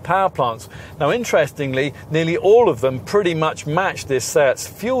diesel power plants. Now, interestingly, nearly all of them pretty much match this SEAT's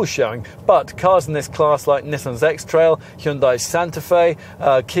fuel showing, but cars in this class like Nissan's X-Trail, Hyundai's Santa Fe,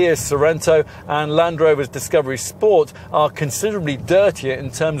 Kia's Sorento and Land Rover's Discovery Sport are considerably dirtier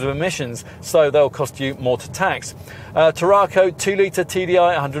in terms of emissions, so they'll cost you more to tax. Tarraco 2-litre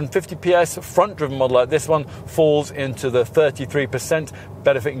TDI 150 PS front-driven model like this one falls into the 33%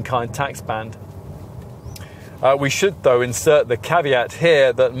 benefit in kind tax band. We should, though, insert the caveat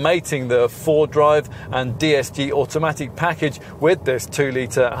here that mating the 4-drive and DSG automatic package with this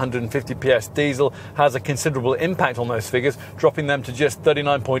 2-litre 150 PS diesel has a considerable impact on those figures, dropping them to just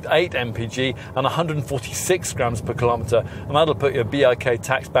 39.8 mpg and 146 grams per kilometre, and that'll put your BIK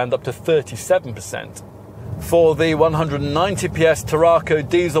tax band up to 37%. For the 190 PS Tarraco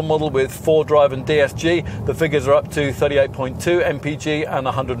diesel model with 4-drive and DSG, the figures are up to 38.2 mpg and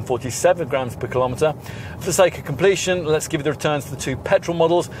 147 grams per kilometre. For the sake of completion, let's give you the returns for the two petrol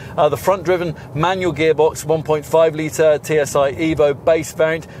models. The front-driven manual gearbox 1.5-litre TSI Evo base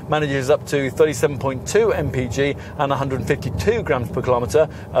variant manages up to 37.2 mpg and 152 grams per kilometre.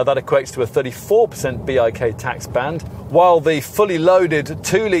 That equates to a 34% BIK tax band, while the fully loaded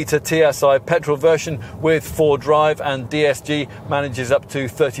 2-litre TSI petrol version with 4-drive and DSG manages up to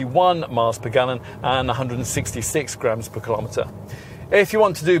 31 miles per gallon and 166 grams per kilometre. If you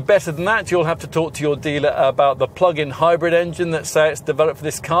want to do better than that, you'll have to talk to your dealer about the plug-in hybrid engine that SEAT's developed for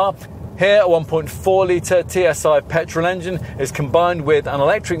this car. Here, a 1.4-litre TSI petrol engine is combined with an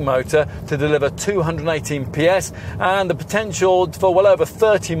electric motor to deliver 218 PS and the potential for well over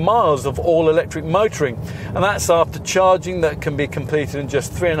 30 miles of all-electric motoring. And that's after charging that can be completed in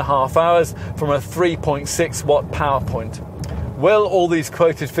just 3.5 hours from a 3.6 watt power point. Will all these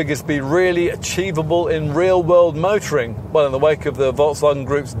quoted figures be really achievable in real-world motoring? Well, in the wake of the Volkswagen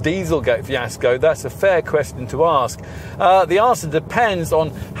Group's Dieselgate fiasco, that's a fair question to ask. The answer depends on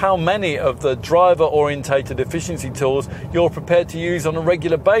how many of the driver-orientated efficiency tools you're prepared to use on a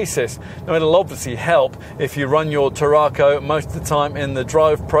regular basis. Now, it'll obviously help if you run your Tarraco most of the time in the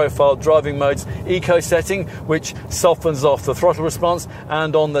drive profile driving mode's eco setting, which softens off the throttle response,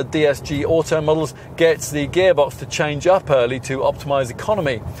 and on the DSG Auto models gets the gearbox to change up early to optimize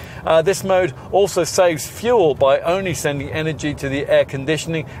economy. This mode also saves fuel by only sending energy to the air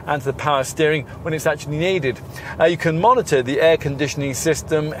conditioning and to the power steering when it's actually needed. You can monitor the air conditioning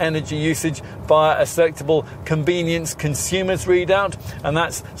system energy usage via a selectable convenience consumers readout, and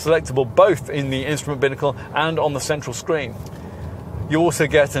that's selectable both in the instrument binnacle and on the central screen. You also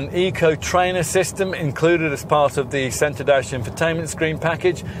get an Eco Trainer system included as part of the Centre Dash infotainment screen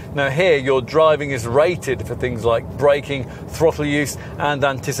package. Now here your driving is rated for things like braking, throttle use and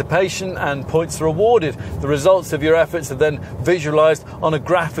anticipation, and points are awarded. The results of your efforts are then visualised on a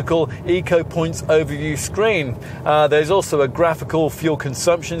graphical Eco Points overview screen. There's also a graphical fuel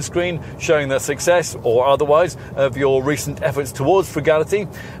consumption screen showing the success or otherwise of your recent efforts towards frugality,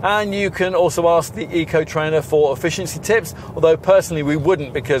 and you can also ask the Eco Trainer for efficiency tips, although personally we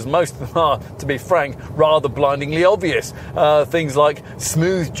wouldn't, because most of them are, to be frank, rather blindingly obvious. Things like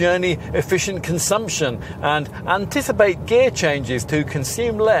smooth journey, efficient consumption, and anticipate gear changes to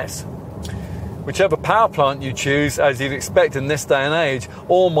consume less. Whichever power plant you choose, as you'd expect in this day and age,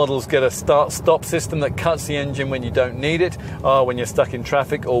 all models get a start-stop system that cuts the engine when you don't need it, when you're stuck in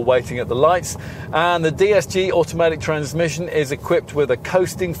traffic or waiting at the lights. And the DSG automatic transmission is equipped with a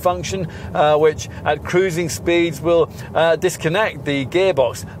coasting function, which at cruising speeds will disconnect the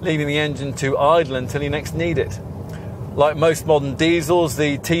gearbox, leaving the engine to idle until you next need it. Like most modern diesels,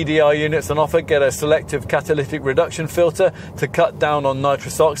 the TDI units on offer get a selective catalytic reduction filter to cut down on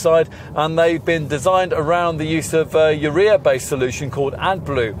nitrous oxide, and they've been designed around the use of a urea-based solution called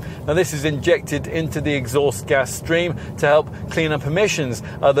AdBlue. Now this is injected into the exhaust gas stream to help clean up emissions.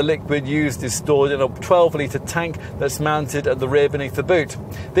 The liquid used is stored in a 12-litre tank that's mounted at the rear beneath the boot.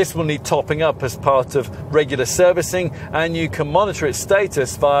 This will need topping up as part of regular servicing, and you can monitor its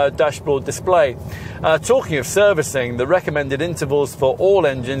status via a dashboard display. Talking of servicing, the recommended intervals for all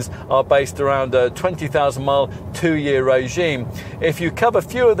engines are based around a 20,000 mile 2-year regime. If you cover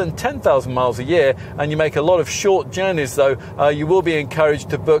fewer than 10,000 miles a year and you make a lot of short journeys though, you will be encouraged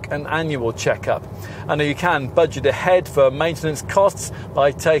to book an annual checkup. And you can budget ahead for maintenance costs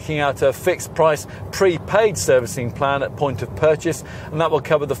by taking out a fixed price prepaid servicing plan at point of purchase, and that will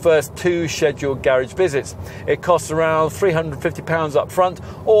cover the first 2 scheduled garage visits. It costs around £350 up front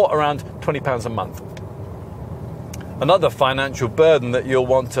or around £20 a month. Another financial burden that you'll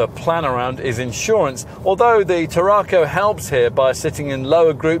want to plan around is insurance, although the Tarraco helps here by sitting in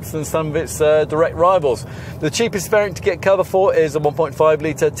lower groups than some of its direct rivals. The cheapest variant to get cover for is a 1.5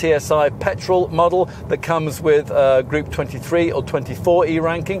 litre TSI petrol model that comes with Group 23 or 24E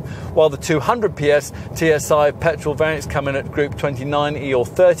ranking, while the 200 PS TSI petrol variants come in at Group 29E or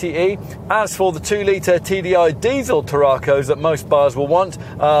 30E. As for the 2 litre TDI diesel Tarracos that most buyers will want,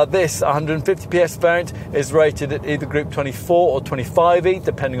 this 150 PS variant is rated at either Group 24 or 25E,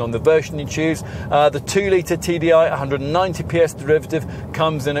 depending on the version you choose. The 2 litre TDI 190 PS derivative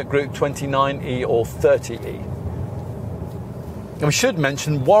comes in at Group 29E or 30E. And we should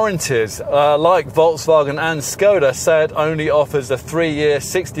mention warranties. Like Volkswagen and Skoda, SEAT only offers a 3-year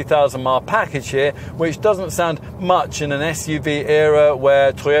 60,000 mile package here, which doesn't sound much in an SUV era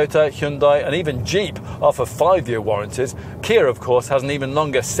where Toyota, Hyundai and even Jeep offer 5-year warranties. Kia, of course, has an even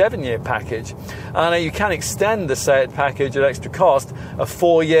longer 7-year package. And you can extend the SEAT package at extra cost. A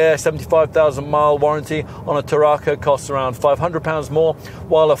 4-year 75,000 mile warranty on a Tarraco costs around £500 more,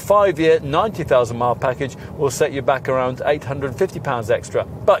 while a 5-year 90,000 mile package will set you back around £850 extra.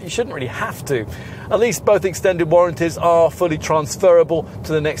 But you shouldn't really have to. At least both extended warranties are fully transferable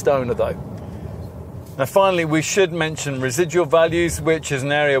to the next owner though. Now finally, we should mention residual values, which is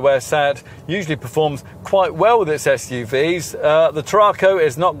an area where SEAT usually performs quite well with its SUVs. The Tarraco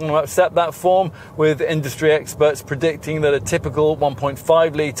is not going to upset that form, with industry experts predicting that a typical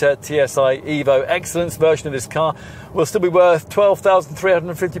 1.5 litre TSI Evo Excellence version of this car will still be worth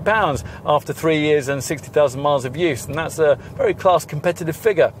 £12,350 after 3 years and 60,000 miles of use, and that's a very class competitive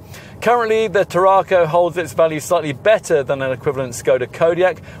figure. Currently, the Tarraco holds its value slightly better than an equivalent Skoda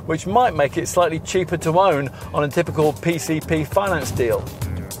Kodiaq, which might make it slightly cheaper to own on a typical PCP finance deal.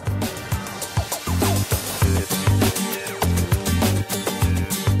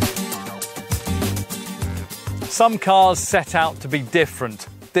 Some cars set out to be different.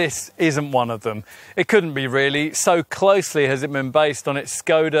 This isn't one of them. It couldn't be really, so closely has it been based on its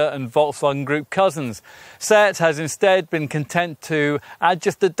Skoda and Volkswagen Group cousins. SEAT has instead been content to add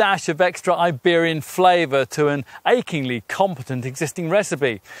just a dash of extra Iberian flavour to an achingly competent existing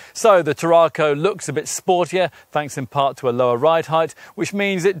recipe. So the Tarraco looks a bit sportier, thanks in part to a lower ride height, which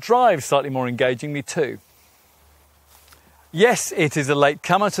means it drives slightly more engagingly too. Yes, it is a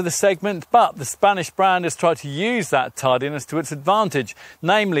latecomer to the segment, but the Spanish brand has tried to use that tardiness to its advantage,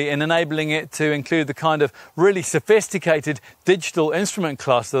 namely in enabling it to include the kind of really sophisticated digital instrument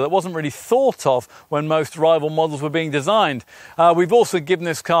cluster that wasn't really thought of when most rival models were being designed. We've also given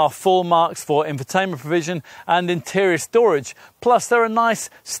this car full marks for infotainment provision and interior storage, plus there are nice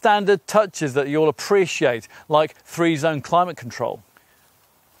standard touches that you'll appreciate, like 3-zone climate control.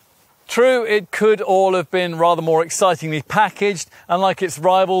 True, it could all have been rather more excitingly packaged, and like its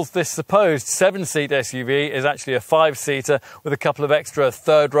rivals, this supposed 7-seat SUV is actually a 5-seater with a couple of extra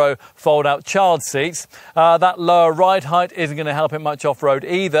third-row fold-out child seats. That lower ride height isn't going to help it much off-road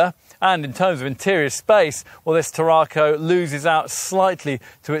either. And in terms of interior space, well, this Tarraco loses out slightly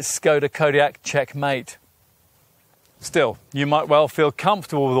to its Skoda Kodiaq checkmate. Still, you might well feel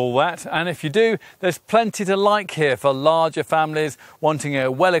comfortable with all that, and if you do, there's plenty to like here for larger families wanting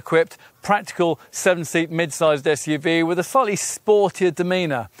a well-equipped, practical 7-seat mid-sized SUV with a slightly sportier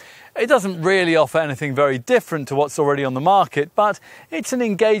demeanour. It doesn't really offer anything very different to what's already on the market, but it's an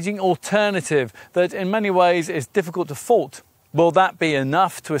engaging alternative that in many ways is difficult to fault. Will that be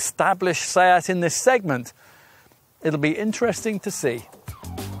enough to establish SEAT in this segment? It'll be interesting to see.